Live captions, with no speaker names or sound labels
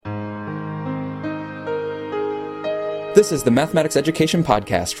This is the Mathematics Education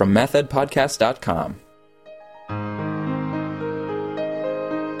Podcast from mathedpodcast.com.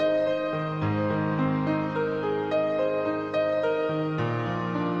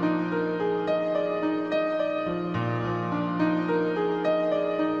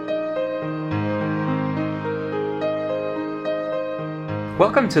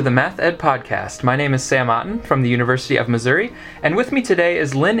 Welcome to the Math Ed Podcast. My name is Sam Otten from the University of Missouri, and with me today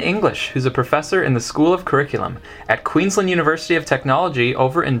is Lynn English, who's a professor in the School of Curriculum at Queensland University of Technology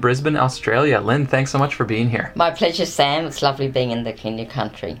over in Brisbane, Australia. Lynn, thanks so much for being here. My pleasure, Sam. It's lovely being in your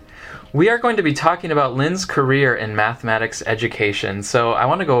country. We are going to be talking about Lynn's career in mathematics education. So I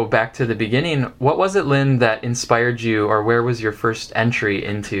want to go back to the beginning. What was it, Lynn, that inspired you, or where was your first entry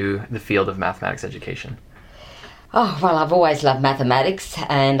into the field of mathematics education? Oh, well, I've always loved mathematics,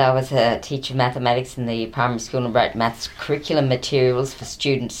 and I was a teacher of mathematics in the primary school and wrote maths curriculum materials for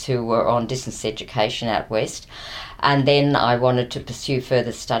students who were on distance education out west. And then I wanted to pursue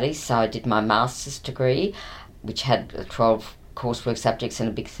further studies, so I did my master's degree, which had 12 coursework subjects and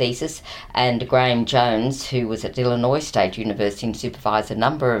a big thesis, and Graham Jones, who was at Illinois State University and supervised a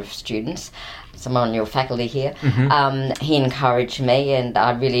number of students, someone on your faculty here, he encouraged me, and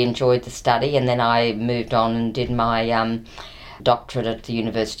I really enjoyed the study. And then I moved on and did my doctorate at the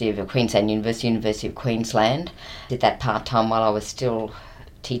University of Queensland, University of Queensland. Did that part-time while I was still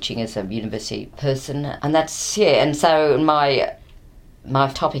teaching as a university person. And that's, and so my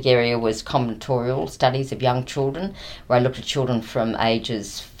topic area was combinatorial studies of young children, where I looked at children from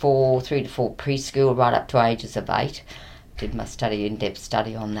ages 3 to 4 preschool right up to ages of 8. Did my in-depth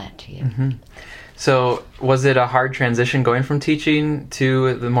study on that, So was it a hard transition going from teaching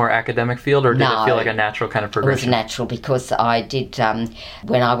to the more academic field, or did it feel like a natural kind of progression? It was natural because I did,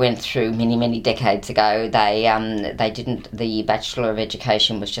 when I went through many decades ago, they didn't, the Bachelor of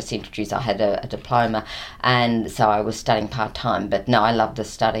Education was just introduced. I had a diploma, and so I was studying part-time, but no, I loved the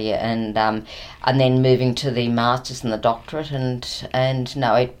study, and then moving to the Masters and the Doctorate, and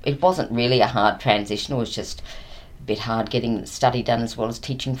no, it wasn't really a hard transition. It was just a bit hard getting study done as well as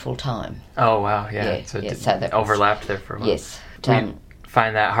teaching full-time. Oh, wow, yeah. So that overlapped there for a while. Yes. We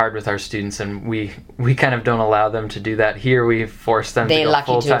find that hard with our students, and we kind of don't allow them to do that. Here we force them to go full-time.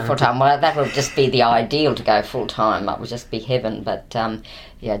 They're lucky to do full-time. Well, that would just be the ideal, to go full-time. That would just be heaven. But, I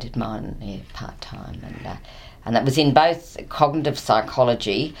did mine part-time. And that was in both cognitive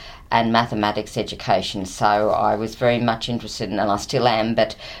psychology and mathematics education. So I was very much interested in, and I still am,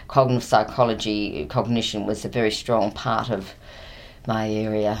 but cognitive psychology, cognition was a very strong part of my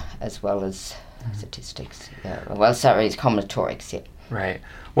area, as well as statistics. It's combinatorics, yeah. Right.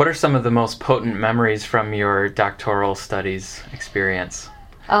 What are some of the most potent memories from your doctoral studies experience?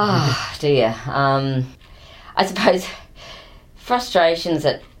 Oh, dear. I suppose frustrations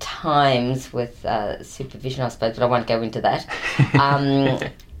at times with supervision, I suppose, but I won't go into that.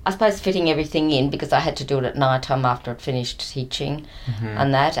 I suppose fitting everything in, because I had to do it at night time after I'd finished teaching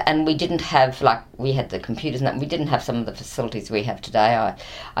and that. And we didn't have, we had the computers and that. We didn't have some of the facilities we have today.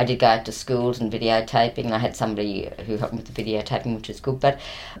 I did go out to schools and videotaping, and I had somebody who helped me with the videotaping, which was good. But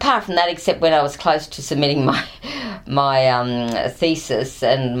apart from that, except when I was close to submitting my thesis,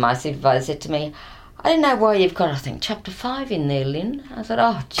 and my supervisor said to me, "I don't know why you've got, I think, chapter 5 in there, Lynn." I said,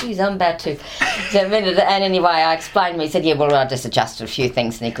 "Oh, geez, I'm about to." And anyway, I explained to him. He said, "Yeah, well, I just adjusted a few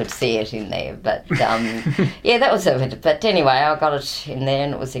things and he could see it in there." But, that was it. But anyway, I got it in there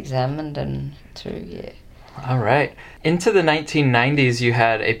and it was examined and through, All right. Into the 1990s, you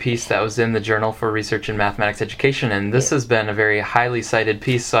had a piece that was in the Journal for Research in Mathematics Education, and this has been a very highly cited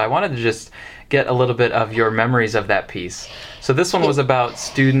piece, so I wanted to just get a little bit of your memories of that piece. So this one was about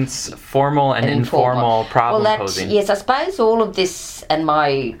students' formal and informal problem posing. Yes, I suppose all of this, and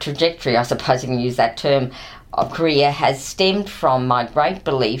my trajectory, I suppose you can use that term, of career, has stemmed from my great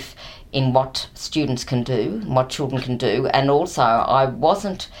belief in what students can do, what children can do, and also I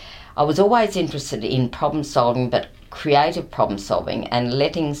was always interested in problem solving, but creative problem solving, and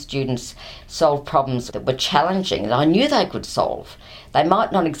letting students solve problems that were challenging, that I knew they could solve. They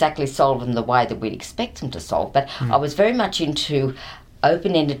might not exactly solve them the way that we'd expect them to solve, but I was very much into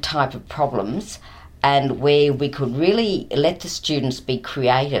open-ended type of problems, and where we could really let the students be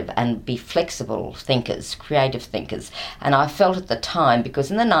creative and be flexible thinkers, creative thinkers. And I felt at the time, because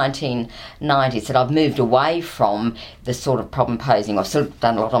in the 1990s that I've moved away from the sort of problem posing. I've still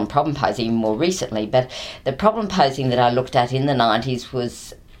done a lot on problem posing even more recently, but the problem posing that I looked at in the 90s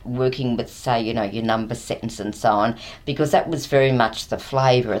was working with, say, your number sentence and so on, because that was very much the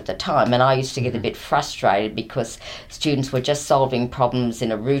flavour at the time. And I used to get a bit frustrated because students were just solving problems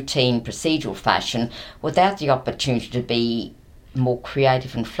in a routine procedural fashion without the opportunity to be more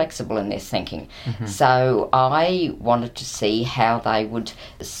creative and flexible in their thinking. So I wanted to see how they would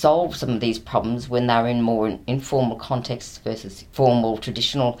solve some of these problems when they were in more informal contexts versus formal,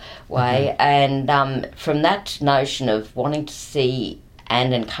 traditional way. And from that notion of wanting to see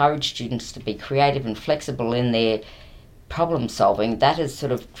and encourage students to be creative and flexible in their problem solving, that has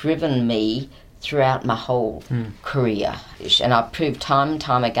sort of driven me throughout my whole career. And I've proved time and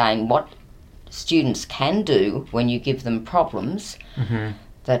time again what students can do when you give them problems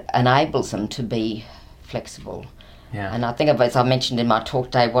that enables them to be flexible. Yeah. And I think, as I mentioned in my talk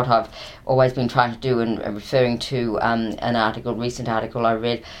today, what I've always been trying to do, and referring to an recent article I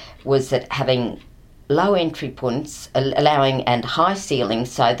read, was that having low entry points, allowing and high ceilings,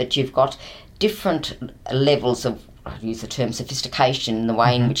 so that you've got different levels of, I use the term sophistication, in the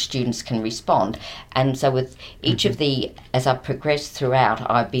way in which students can respond. And so with each of the, as I've progressed throughout,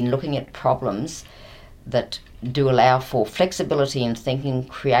 I've been looking at problems that do allow for flexibility in thinking,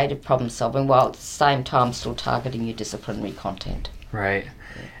 creative problem solving, while at the same time still targeting your disciplinary content. Right.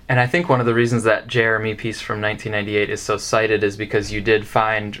 And I think one of the reasons that Jeremy piece from 1998 is so cited is because you did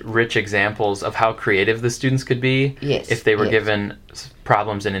find rich examples of how creative the students could be if they were given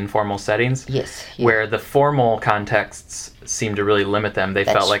problems in informal settings. Yes. Where the formal contexts seem to really limit them. They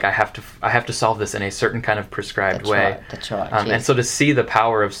felt like I have to solve this in a certain kind of prescribed way. That's right. And so to see the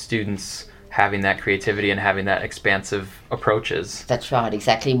power of students having that creativity and having that expansive approaches. That's right,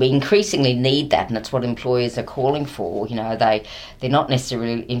 exactly. We increasingly need that, and that's what employers are calling for. You know, they're not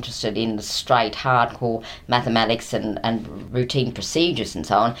necessarily interested in the straight, hardcore mathematics and routine procedures and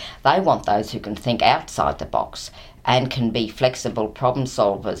so on. They want those who can think outside the box and can be flexible problem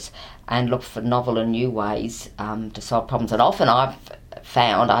solvers and look for novel and new ways to solve problems. And often I've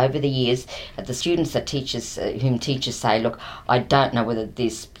found over the years that the students that whom teachers say, look, I don't know whether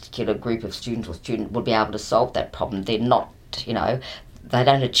this particular group of students or student will be able to solve that problem. They're not, they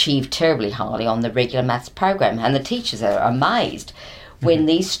don't achieve terribly highly on the regular maths program. And the teachers are amazed when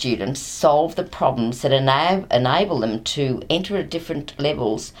these students solve the problems that enable them to enter at different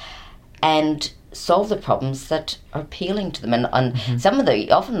levels and solve the problems that are appealing to them. And some of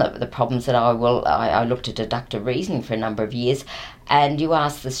the problems that I looked at deductive reasoning for a number of years, and you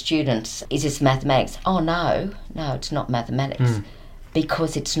ask the students, is this mathematics? Oh, no, it's not mathematics.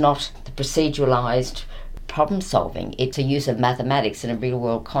 Because it's not the proceduralised problem solving. It's a use of mathematics in a real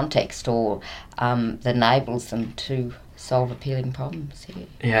world context, or that enables them to solve appealing problems.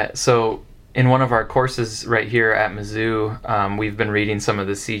 Yeah, so in one of our courses right here at Mizzou, we've been reading some of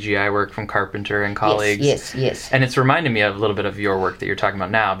the CGI work from Carpenter and colleagues. Yes. And it's reminded me of a little bit of your work that you're talking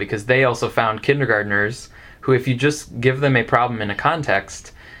about now, because they also found kindergartners who, if you just give them a problem in a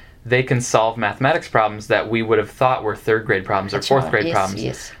context, they can solve mathematics problems that we would have thought were third grade problems or fourth grade problems.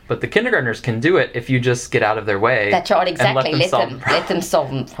 Yes. But the kindergartners can do it if you just get out of their way. That's right, exactly. And let them solve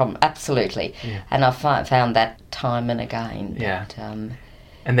them from, absolutely. Yeah. And I've found that time and again. Yeah.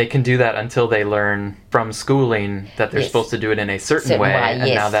 And they can do that until they learn from schooling that they're supposed to do it in a certain way.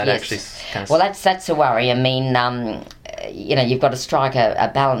 And now that actually kind of... Well, that's a worry. I mean, you've got to strike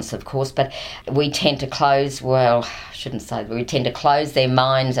a balance, of course, but we tend to close, we tend to close their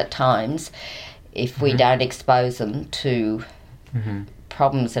minds at times if we don't expose them to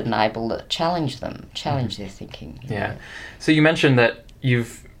problems that challenge their thinking. Yeah. So you mentioned that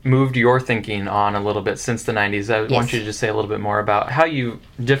you've moved your thinking on a little bit since the 90s. I want you to just say a little bit more about how you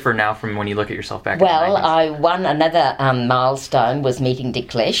differ now from when you look at yourself back in the 90s. Well, I won another milestone was meeting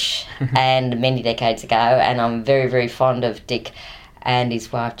Dick Lesh, and many decades ago, and I'm very, very fond of Dick and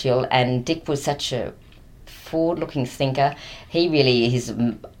his wife Jill. And Dick was such a forward-looking thinker. He really is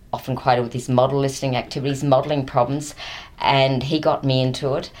often quoted with his model listing activities, modelling problems, and he got me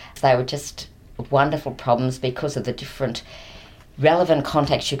into it. They were just wonderful problems because of the different relevant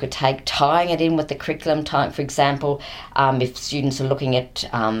context you could take, tying it in with the curriculum. For example, if students are looking at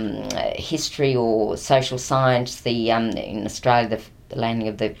history or social science, in Australia, the landing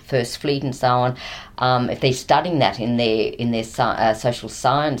of the first fleet and so on, if they're studying that in their social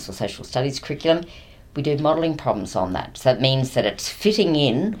science or social studies curriculum, we do modelling problems on that. So that means that it's fitting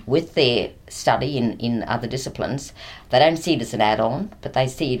in with their study in other disciplines. They don't see it as an add-on, but they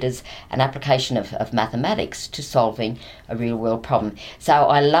see it as an application of mathematics to solving a real-world problem. So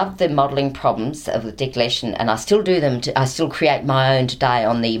I love the modelling problems of the Dick Lesh, and I still do them. I still create my own today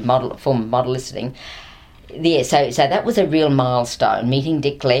on the form of model listing. Yeah, so that was a real milestone, meeting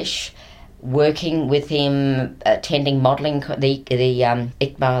Dick Lesh, working with him, attending modelling, the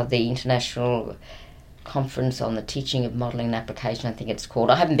ICMA, the International Conference on the Teaching of Modelling and Application, I think it's called.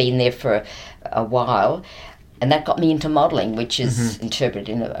 I haven't been there for a while, and that got me into modelling, which is interpreted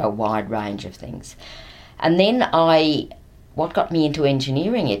in a wide range of things. And then I what got me into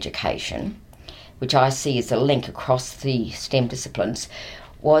engineering education, which I see as a link across the STEM disciplines,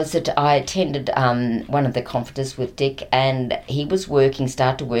 was that I attended one of the conferences with Dick, and he was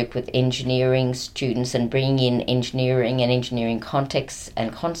started to work with engineering students and bringing in engineering and engineering contexts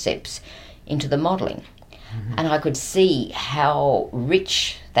and concepts into the modelling. Mm-hmm. And I could see how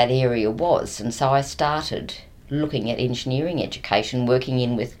rich that area was, and so I started looking at engineering education, working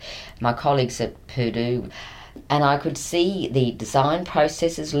in with my colleagues at Purdue, and I could see the design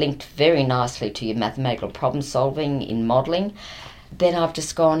processes linked very nicely to your mathematical problem solving in modelling. Then I've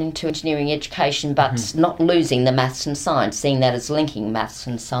just gone into engineering education, but not losing the maths and science, seeing that as linking maths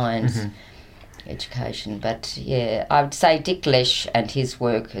and science education. But yeah, I would say Dick Lesh and his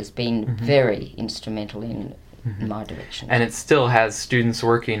work has been very instrumental in my direction. And it still has students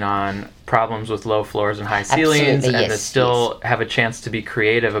working on problems with low floors and high ceilings, and they still have a chance to be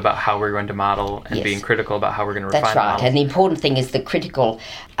creative about how we're going to model and being critical about how we're going to refine models. That's right. And the important thing is the critical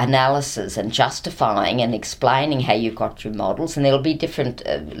analysis and justifying and explaining how you got your models. And there'll be different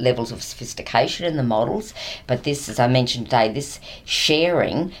levels of sophistication in the models. But this, as I mentioned today, this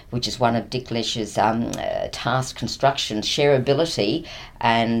sharing, which is one of Dick Lesh's task constructions, shareability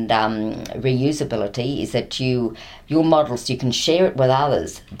and reusability, is that your models, you can share it with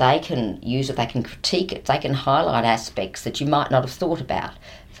others. They can use it, they can critique it, they can highlight aspects that you might not have thought about.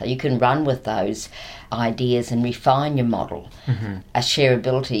 So you can run with those ideas and refine your model. A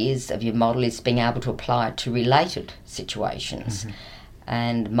shareability of your model is being able to apply it to related situations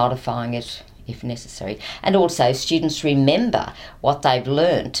and modifying it if necessary. And also students remember what they've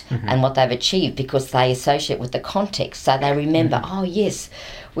learnt and what they've achieved because they associate with the context. So they remember, oh yes,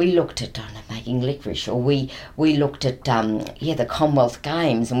 we looked at making licorice, or we looked at the Commonwealth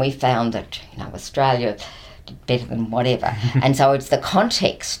Games, and we found that Australia did better than whatever. And so it's the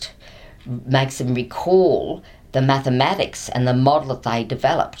context makes them recall the mathematics and the model that they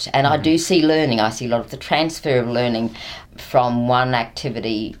developed. And I do see learning. I see a lot of the transfer of learning from one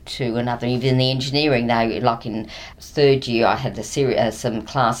activity to another. Even in the engineering, like in third year, I had some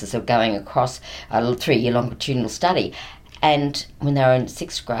classes of going across a 3-year longitudinal study. And when they were in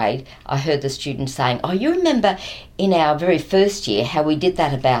 6th grade, I heard the students saying, oh, you remember in our very first year how we did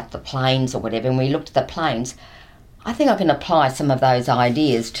that about the planes or whatever, and we looked at the planes. I think I can apply some of those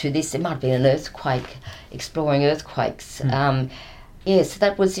ideas to this. It might be an earthquake, exploring earthquakes. So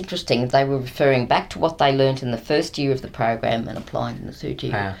that was interesting. They were referring back to what they learnt in the first year of the program and applying in the third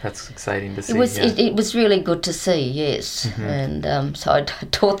year. Yeah, that's exciting to see. It was really good to see, yes. And so I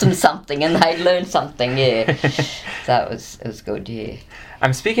taught them something and they learned something, So it was good,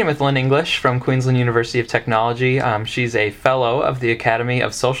 I'm speaking with Lynn English from Queensland University of Technology. She's a fellow of the Academy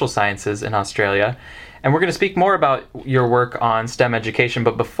of Social Sciences in Australia. And we're going to speak more about your work on STEM education.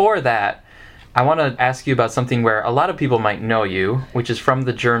 But before that, I want to ask you about something where a lot of people might know you, which is from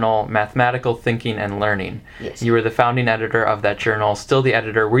the journal Mathematical Thinking and Learning. Yes. You were the founding editor of that journal, still the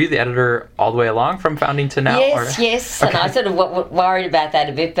editor. Were you the editor all the way along from founding to now? Yes. Okay. And I sort of worried about that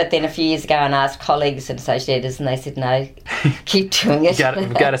a bit, but then a few years ago I asked colleagues and associate editors, and they said, no, keep doing it.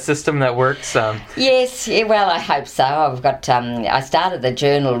 We've got a system that works? Yes, well, I hope so. I've got. I started the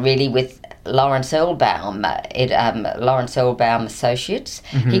journal really with Lawrence Erlbaum, Lawrence Erlbaum Associates.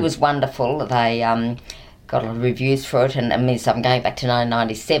 He was wonderful. They got a lot of reviews for it, and so I'm going back to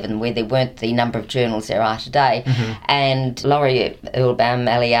 1997 where there weren't the number of journals there are today. And Laurie Erlbaum,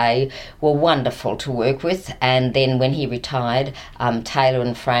 LEA, were wonderful to work with, and then when he retired, Taylor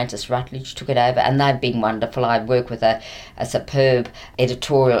and Francis Rutledge took it over, and they've been wonderful. I work with a superb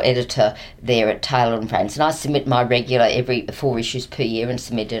editorial editor there at Taylor and Francis, and I submit my regular every 4 issues per year and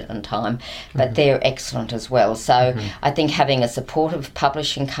submit it on time, but they're excellent as well. So I think having a supportive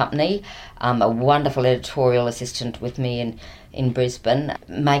publishing company, a wonderful editorial assistant with me in Brisbane,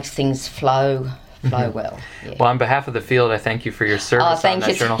 makes things flow well. Yeah. Well, on behalf of the field, I thank you for your service on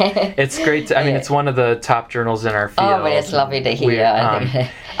that journal. It's great. I mean, it's one of the top journals in our field. Oh, well, it's lovely to hear.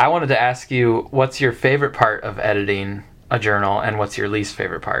 I wanted to ask you, what's your favorite part of editing a journal, and what's your least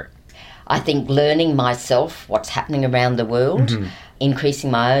favorite part? I think learning myself what's happening around the world,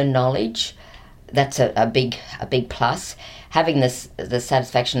 increasing my own knowledge. That's a big plus. Having the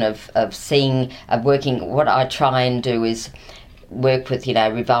satisfaction of seeing, of working. What I try and do is work with,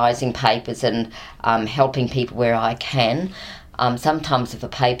 revising papers and helping people where I can. Sometimes if a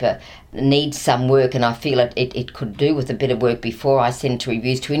paper needs some work and I feel it could do with a bit of work before I send to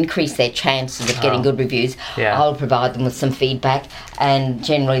reviews to increase their chances of getting good reviews, I'll provide them with some feedback, and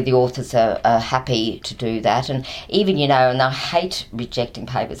generally the authors are happy to do that. And even, and I hate rejecting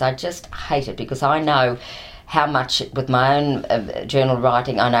papers. I just hate it because I know how much, with my own journal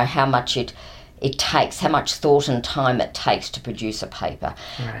writing, I know how much it it takes, how much thought and time it takes to produce a paper.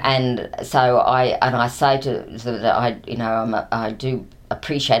 Right. And so I say to that I do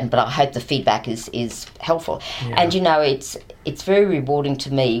appreciate it, but I hope the feedback is helpful. Yeah. And it's very rewarding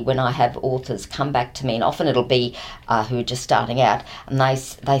to me when I have authors come back to me, and often it'll be who are just starting out, and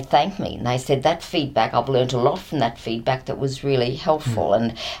they thank me and they said that feedback, I've learned a lot from that feedback that was really helpful,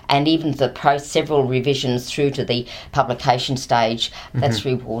 and even several revisions through to the publication stage, that's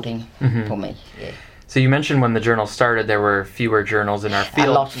rewarding for me. Yeah. So you mentioned when the journal started, there were fewer journals in our field.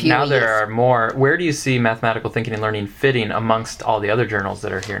 A lot fewer, now there yes. are more. Where do you see Mathematical Thinking and Learning fitting amongst all the other journals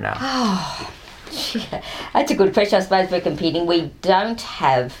that are here now? Oh, yeah. That's a good question. I suppose we're competing. We don't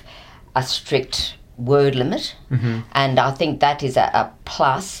have a strict word limit, and I think that is a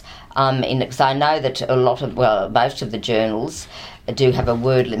plus. Because I know that most of the journals do have a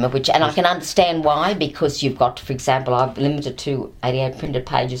word limit, and I can understand why, because you've got, for example, I've limited to 88 printed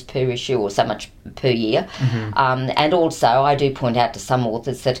pages per issue or so much per year. And also I do point out to some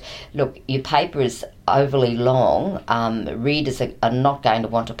authors that, look, your paper is overly long, readers are not going to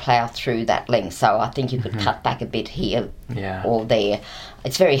want to plough through that length, so I think you could cut back a bit here or there.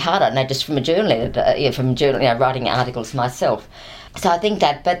 It's very hard, I know, just from a journal editor, writing articles myself. So I think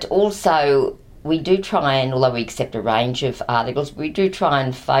that, but also we do try and, although we accept a range of articles, we do try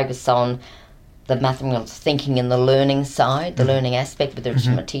and focus on the mathematical thinking and the learning side, the learning aspect, whether it's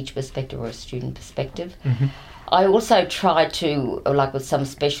from a teacher perspective or a student perspective. I also try to, like with some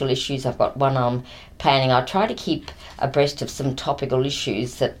special issues, I've got one on planning, I try to keep abreast of some topical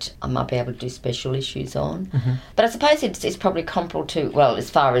issues that I might be able to do special issues on. But I suppose it's probably comparable to, well, as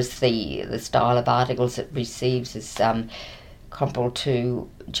far as the style of articles it receives is comparable to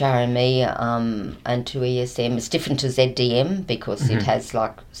Jeremy and to ESM. It's different to ZDM because it has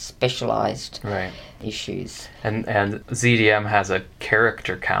like specialised issues. And ZDM has a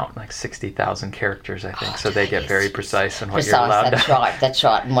character count, like 60,000 characters, I think. So they get very precise in what you're allowed to. That's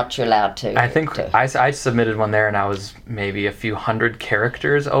right, and what you're allowed to. I think I submitted one there and I was maybe a few hundred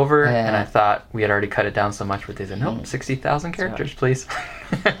characters over, and I thought we had already cut it down so much, but they said, no, 60,000 characters, please.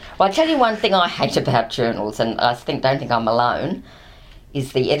 Well, I'll tell you one thing I hate about journals, and I don't think I'm alone,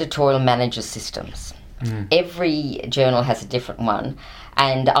 is the editorial manager systems. Every journal has a different one,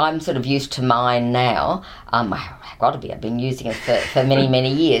 and I'm sort of used to mine now. I've been using it for many,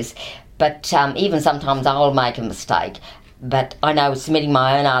 many years, but even sometimes I'll make a mistake. But I know submitting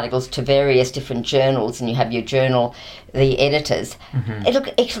my own articles to various different journals, and you have your journal, the editors,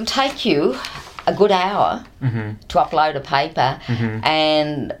 it'll take you a good hour to upload a paper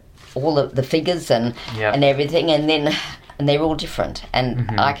and all the figures and everything, and they're all different, and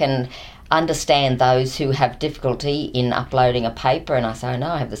I can understand those who have difficulty in uploading a paper, and I say, no,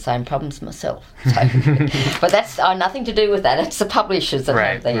 I have the same problems myself. So, but that's nothing to do with that. It's the publishers that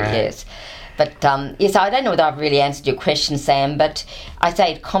have the yes. But yes, I don't know whether I've really answered your question, Sam, but I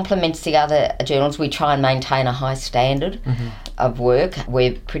say it complements the other journals. We try and maintain a high standard of work.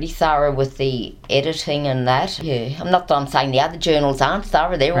 We're pretty thorough with the editing and that. Yeah, I'm saying the other journals aren't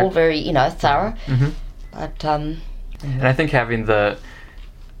thorough. They're all very, thorough. But and I think having the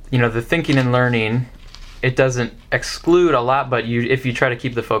thinking and learning, it doesn't exclude a lot, but if you try to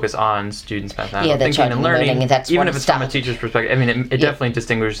keep the focus on students' mathematical thinking and learning, even if it's from a teacher's perspective, I mean, it definitely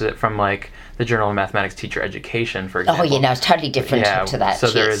distinguishes it from like the Journal of Mathematics Teacher Education, for example. Oh, yeah, it's totally different to that.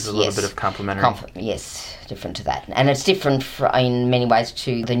 So there is a little bit of complementary. Yes, different to that. And it's different in many ways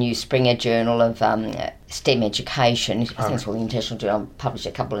to the new Springer Journal of STEM Education. I think it's called the International Journal. I published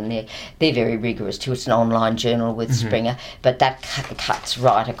a couple in there. They're very rigorous too. It's an online journal with Springer, but that cuts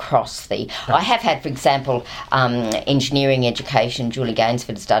right across the... I have had, for example, Engineering Education. Julie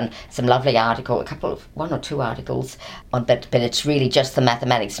Gainsford has done some lovely article, one or two articles, but it's really just the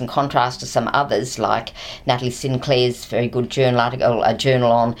mathematics, in contrast to some others like Natalie Sinclair's very good journal article, a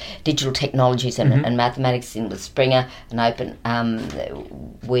journal on digital technologies and mathematics in the Springer and Open.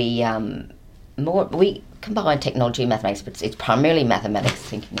 We combine technology and mathematics, but it's primarily mathematics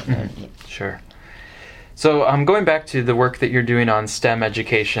thinking and learning. Yeah. Sure. So going back to the work that you're doing on STEM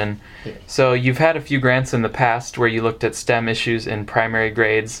education, so you've had a few grants in the past where you looked at STEM issues in primary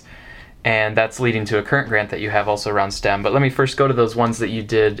grades, and that's leading to a current grant that you have also around STEM. But let me first go to those ones that you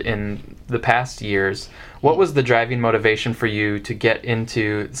did in the past years. What was the driving motivation for you to get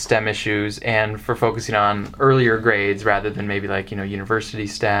into STEM issues and for focusing on earlier grades rather than maybe like, university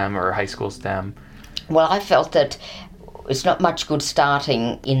STEM or high school STEM? Well, I felt that it's not much good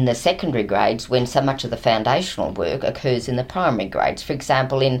starting in the secondary grades when so much of the foundational work occurs in the primary grades. For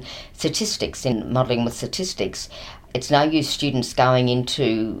example, in statistics, in modelling with statistics, it's no use students going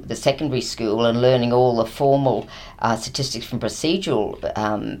into the secondary school and learning all the formal statistics from procedural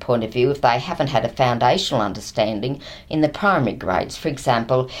point of view if they haven't had a foundational understanding in the primary grades. For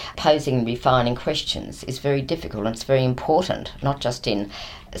example, posing and refining questions is very difficult, and it's very important, not just in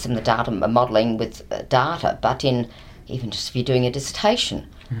some of the data modelling with data, but in even just if you're doing a dissertation.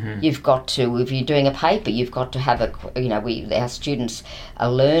 You've got to, if you're doing a paper, you've got to have our students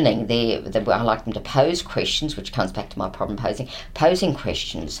are learning. I like them to pose questions, which comes back to my problem posing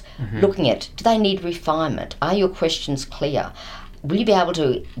questions, looking at, do they need refinement? Are your questions clear? Will you be able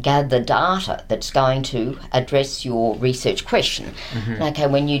to gather the data that's going to address your research question? Okay,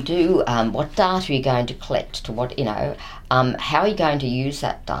 when you do, what data are you going to collect? To what, how are you going to use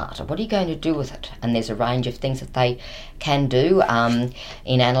that data? What are you going to do with it? And there's a range of things that they can do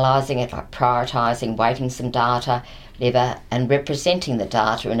in analysing it, like prioritising, weighting some data, whatever, and representing the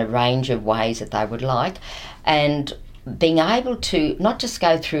data in a range of ways that they would like. And being able to not just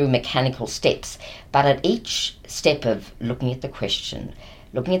go through mechanical steps, but at each step of looking at the question,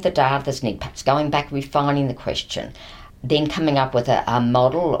 looking at the data that's needed, perhaps going back, refining the question, then coming up with a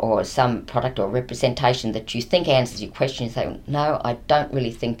model or some product or representation that you think answers your question. You say, no, I don't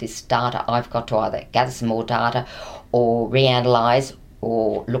really think this data, I've got to either gather some more data or reanalyse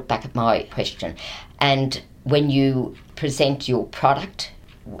or look back at my question. And when you present your product,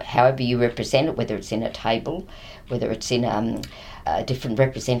 however you represent it, whether it's in a table, whether it's in different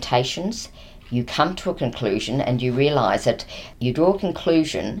representations, you come to a conclusion and you realise that you draw a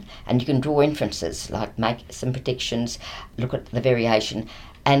conclusion and you can draw inferences, like make some predictions, look at the variation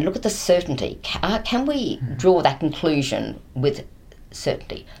and look at the certainty. Can we draw that conclusion with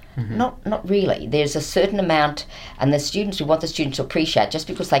certainty? Not really. There's a certain amount, and the students, we want the students to appreciate, just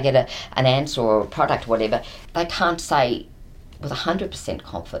because they get an answer or a product or whatever, they can't say with 100%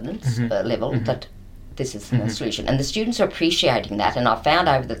 confidence level that this is the solution. And the students are appreciating that, and I found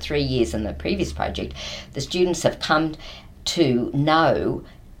over the 3 years in the previous project, the students have come to know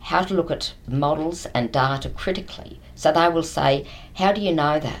how to look at models and data critically. So they will say, how do you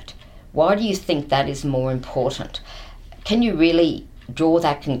know that? Why do you think that is more important? Can you really draw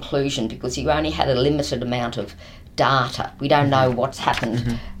that conclusion because you only had a limited amount of data? We don't know what's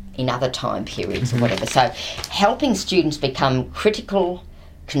happened in other time periods or whatever. So helping students become critical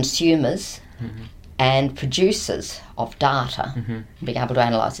consumers and producers of data, being able to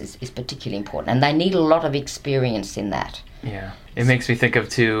analyse is particularly important. And they need a lot of experience in that. Yeah. It makes me think of,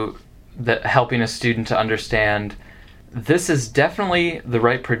 too, that helping a student to understand this is definitely the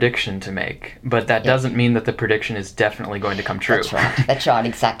right prediction to make, but that doesn't mean that the prediction is definitely going to come true. That's right,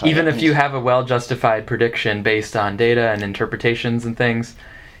 exactly. Even if you have a well-justified prediction based on data and interpretations and things,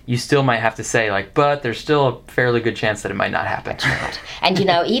 you still might have to say, but there's still a fairly good chance that it might not happen. That's right. And,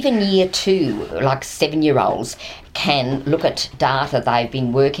 even year 2, like 7-year-olds, can look at data they've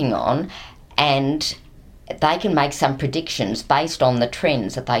been working on and they can make some predictions based on the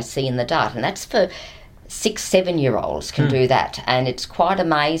trends that they see in the data. And that's for 6-7-year-olds can do that, and it's quite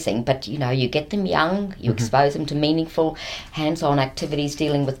amazing. But you get them young, you expose them to meaningful hands-on activities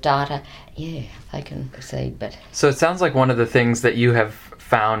dealing with data, they can proceed. But so it sounds like one of the things that you have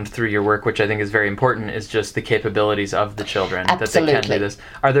found through your work, which I think is very important, is just the capabilities of the children. Absolutely. That they can do this.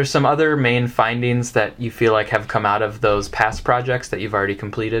 Are there some other main findings that you feel like have come out of those past projects that you've already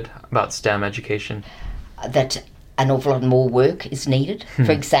completed about STEM education? That an awful lot more work is needed.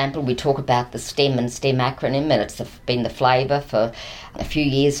 For example, we talk about the STEM and STEM acronym, and it's been the flavour for a few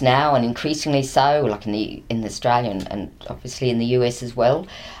years now, and increasingly so, like in Australia and obviously in the US as well.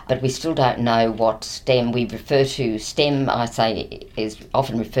 But we still don't know what STEM, we refer to STEM, I say, is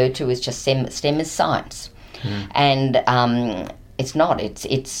often referred to as just STEM is science. And it's not.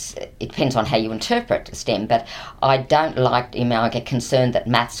 It depends on how you interpret STEM, but I don't like, I get concerned that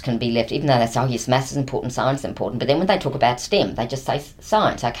maths can be left, even though they say, yes, maths is important, science is important, but then when they talk about STEM, they just say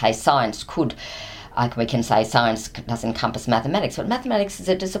science. Okay, science could, we can say science does encompass mathematics, but mathematics is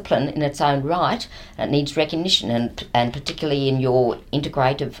a discipline in its own right, and it needs recognition, and particularly in your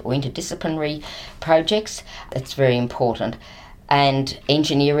integrative or interdisciplinary projects, it's very important. And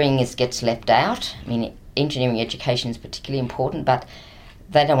engineering gets left out. Engineering education is particularly important, but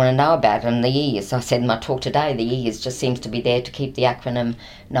they don't want to know about it. And the E, as I said in my talk today, the E just seems to be there to keep the acronym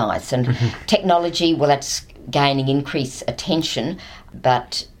nice. And technology, well, that's gaining increased attention,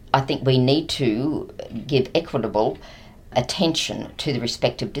 but I think we need to give equitable attention to the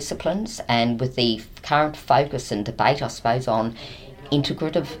respective disciplines. And with the current focus and debate, I suppose, on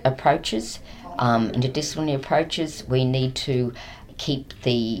integrative approaches, interdisciplinary approaches, we need to keep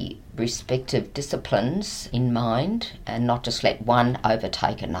the respective disciplines in mind and not just let one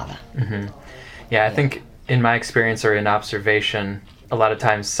overtake another. Yeah, I think in my experience or in observation, a lot of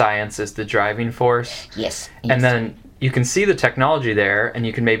times science is the driving force. Yes. And then you can see the technology there, and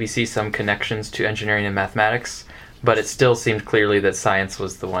you can maybe see some connections to engineering and mathematics, but it still seemed clearly that science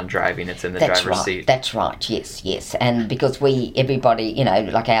was the one driving. It's in the driver's seat. That's right, yes. And because everybody,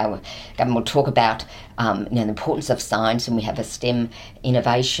 like our government will talk about, the importance of science, and we have a STEM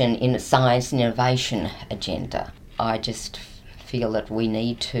innovation in science and innovation agenda. I just feel that we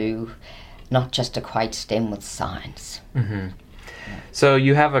need to not just equate STEM with science. Mm-hmm. So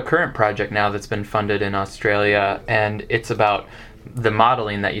you have a current project now that's been funded in Australia, and it's about the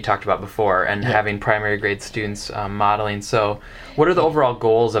modeling that you talked about before, and having primary grade students modeling. So what are the overall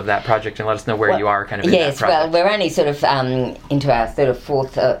goals of that project, and let us know where you are kind of in that project. Well, we're only sort of into our third or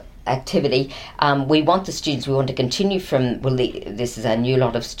fourth activity. We want to continue from, this is a new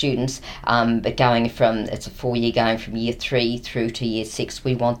lot of students, but it's a 4-year going from year 3 through to year 6.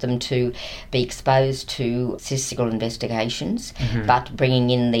 We want them to be exposed to statistical investigations, but bringing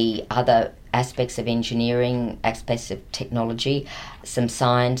in the other aspects of engineering, aspects of technology, some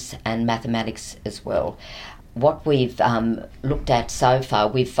science and mathematics as well. What we've looked at so far,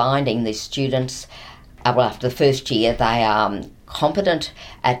 we're finding the students, after the first year, they are competent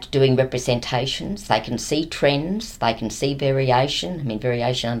at doing representations. They can see trends, they can see variation.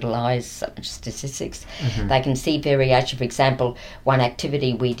 Variation underlies statistics. They can see variation. For example, one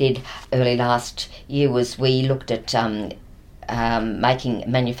activity we did early last year was we looked at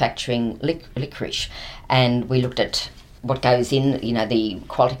manufacturing licorice, and we looked at what goes in, the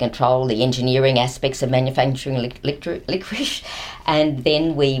quality control, the engineering aspects of manufacturing licorice, and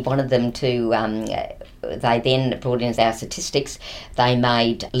then we wanted them to, they then brought in as our statistics, they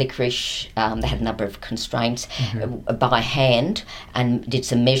made licorice, they had a number of constraints, by hand, and did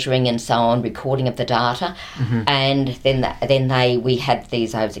some measuring and so on, recording of the data, and then we had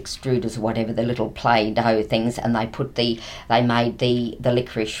those extruders or whatever, the little Play-Doh things, and they made the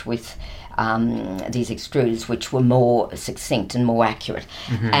licorice with these extruders, which were more succinct and more accurate,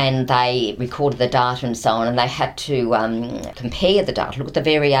 and they recorded the data and so on, and they had to compare the data, look at the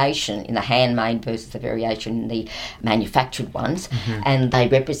variation in the handmade versus the variation in the manufactured ones, and they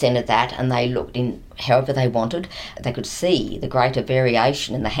represented that, and they looked in however they wanted. They could see the greater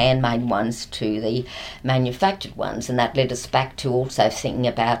variation in the handmade ones to the manufactured ones, and that led us back to also thinking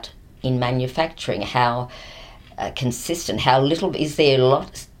about in manufacturing how consistent, how little is there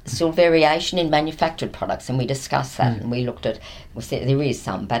still variation in manufactured products, and we discussed that, and we looked at, there is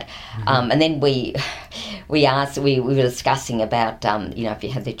some, but and then we were discussing about if you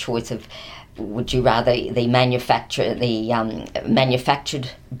had the choice of, would you rather the manufactured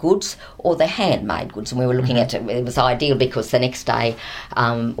goods or the handmade goods? And we were looking at it. It was ideal because the next day,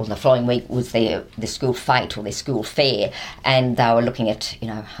 or the following week, was the school fete or their school fair, and they were looking at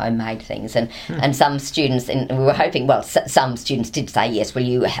homemade things. And some students, and we were hoping, some students did say yes. Well,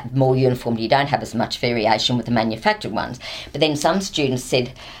 you have more uniformity. You don't have as much variation with the manufactured ones. But then some students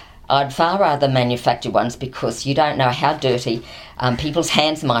said, I'd far rather manufactured ones because you don't know how dirty people's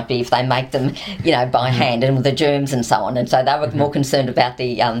hands might be if they make them, by hand, and with the germs and so on. And so they were more concerned about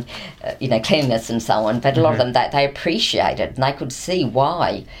the, cleanliness and so on. But a lot of them, they appreciated, and they could see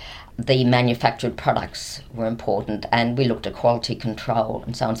why the manufactured products were important, and we looked at quality control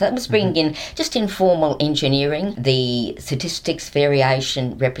and so on. So that was bringing in just informal engineering, the statistics,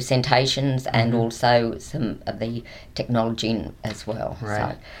 variation, representations, and also some of the technology as well.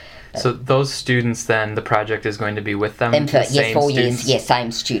 Right. So those students, then, the project is going to be with them? For 4 years, yes,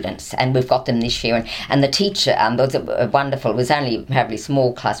 same students. And we've got them this year. And the teacher, was wonderful. It was only a probably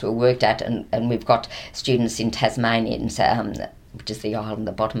small class we worked at, and we've got students in Tasmania, which is the island at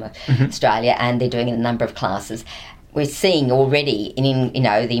the bottom of Australia, and they're doing a number of classes. We're seeing already, in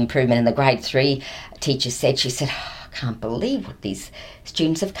the improvement in the grade 3 teacher said, I can't believe what these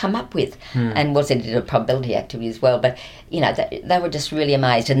students have come up with. And it did a probability activity as well, but they were just really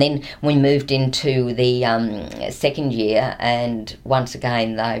amazed. And then we moved into the second year, and once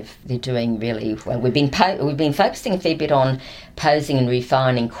again they're doing really well. We've been focusing a fair bit on posing and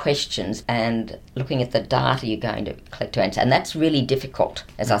refining questions and looking at the data you're going to collect to answer, and that's really difficult,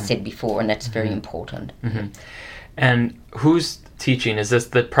 as I said before, and that's very important. And who's teaching? Is this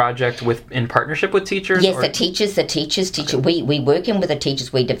the project in partnership with teachers? Yes, the teachers. We work in with the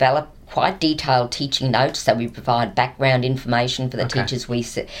teachers. We develop quite detailed teaching notes, so we provide background information for the teachers. We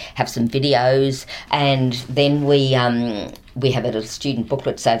have some videos, and then we have a little student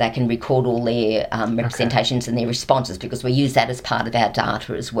booklet so they can record all their representations and their responses, because we use that as part of our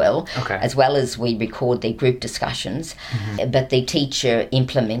data as well, as well as we record their group discussions. But the teacher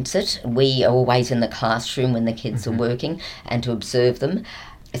implements it. We are always in the classroom when the kids are working, and to observe them.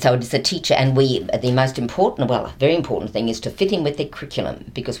 So it's a teacher, and the most important, very important thing is to fit in with their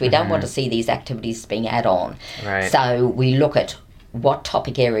curriculum, because we don't want to see these activities being add-on. Right. So we look at what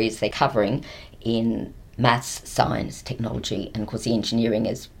topic areas they're covering in maths, science, technology, and of course the engineering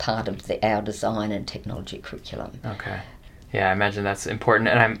is part of our design and technology curriculum. Okay. Yeah, I imagine that's important.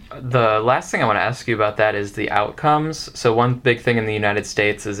 And the last thing I want to ask you about that is the outcomes. So one big thing in the United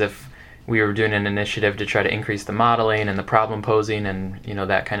States is if we were doing an initiative to try to increase the modeling and the problem posing and,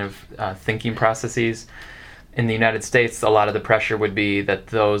 that kind of thinking processes. In the United States, a lot of the pressure would be that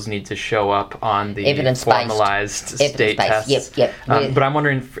those need to show up on the formalized state tests. Yep. But I'm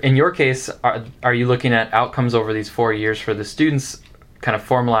wondering, in your case, are you looking at outcomes over these 4 years for the students, kind of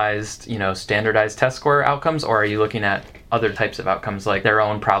formalized, standardized test score outcomes, or are you looking at other types of outcomes like their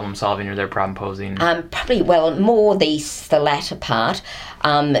own problem solving or their problem posing? Probably, more the latter part.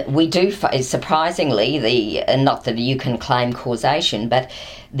 We do, surprisingly, not that you can claim causation, but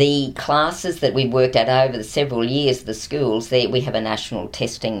the classes that we've worked at over the several years, the schools, we have a national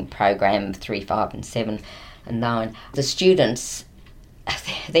testing program, 3, 5 and 7 and 9. The students,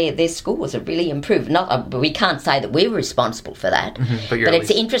 their scores have really improved. We can't say that we're responsible for that, but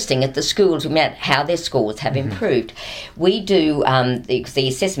it's interesting at the schools how their scores have improved. We do, because the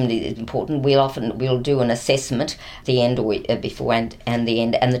assessment is important, we'll do an assessment at the end or before and the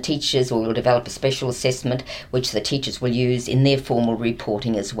end, and the teachers, or we'll develop a special assessment which the teachers will use in their formal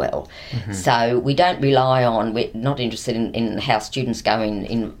reporting as well. So we don't rely on, we're not interested in how students go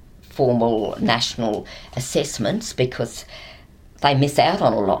in formal national assessments, because they miss out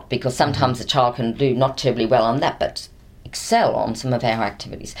on a lot, because sometimes a child can do not terribly well on that, but excel on some of our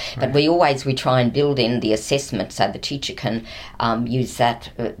activities. But we try and build in the assessment so the teacher can use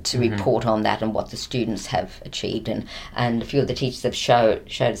that to report on that and what the students have achieved. And a few of the teachers have showed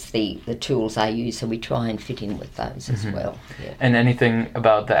us the tools they use, so we try and fit in with those as well. Yeah. And anything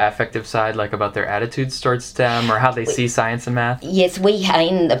about the affective side, like about their attitudes towards STEM or how they see science and math? Yes,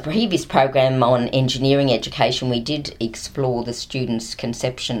 in the previous program on engineering education, we did explore the students'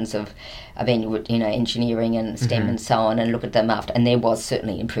 conceptions of engineering and STEM and so on, and look at them after, and there was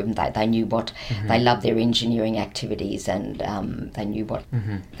certainly improvement. They knew what they loved, their engineering activities, and they knew what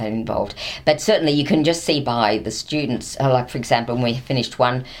they involved. But certainly you can just see by the students, like for example, when we finished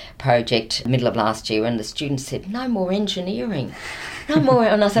one project middle of last year, and the students said, "No more engineering, no more,"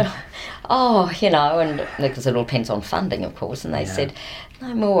 and I said, and because it all depends on funding, of course, and they said,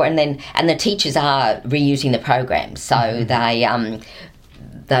 "No more," and the teachers are reusing the programs, so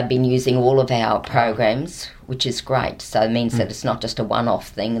they've been using all of our programs, which is great. So it means that it's not just a one-off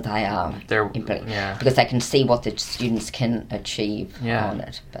thing. They're because they can see what the students can achieve on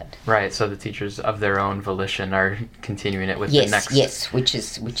it. But right, so the teachers of their own volition are continuing it with the next. Yes, which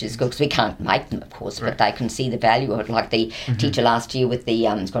is good, because we can't make them, of course, but they can see the value of it. Like the teacher last year with the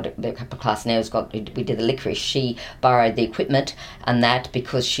he's got a couple of class now. We did the licorice. She borrowed the equipment and that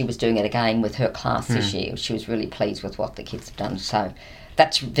because she was doing it again with her class this year. She was really pleased with what the kids have done. So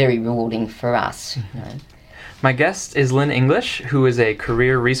that's very rewarding for us. My guest is Lynn English, who is a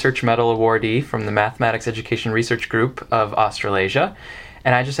Career Research Medal awardee from the Mathematics Education Research Group of Australasia.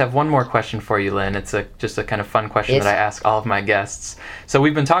 And I just have one more question for you, Lynn. It's just a kind of fun question that I ask all of my guests. So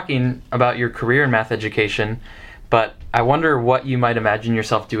we've been talking about your career in math education, but I wonder what you might imagine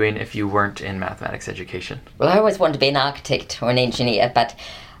yourself doing if you weren't in mathematics education. Well, I always wanted to be an architect or an engineer, but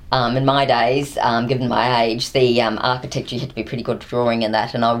in my days, given my age, the architecture, you had to be pretty good at drawing and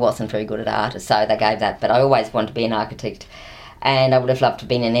that, and I wasn't very good at art, so they gave that. But I always wanted to be an architect, and I would have loved to have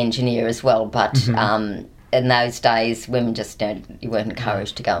been an engineer as well. But in those days, women just you weren't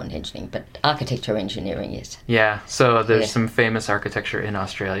encouraged to go into engineering. But architecture or engineering, yes. Yeah, so there's some famous architecture in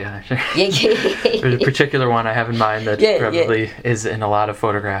Australia. Yeah. There's a particular one I have in mind that probably is in a lot of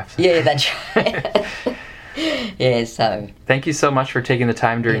photographs. Yeah, that's right. Yeah, so thank you so much for taking the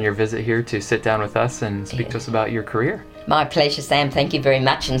time during your visit here to sit down with us and speak to us about your career. My pleasure, Sam. Thank you very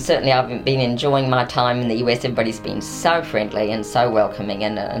much. And certainly I've been enjoying my time in the US. Everybody's been so friendly and so welcoming,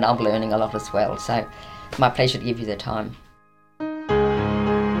 and I'm learning a lot as well. So my pleasure to give you the time.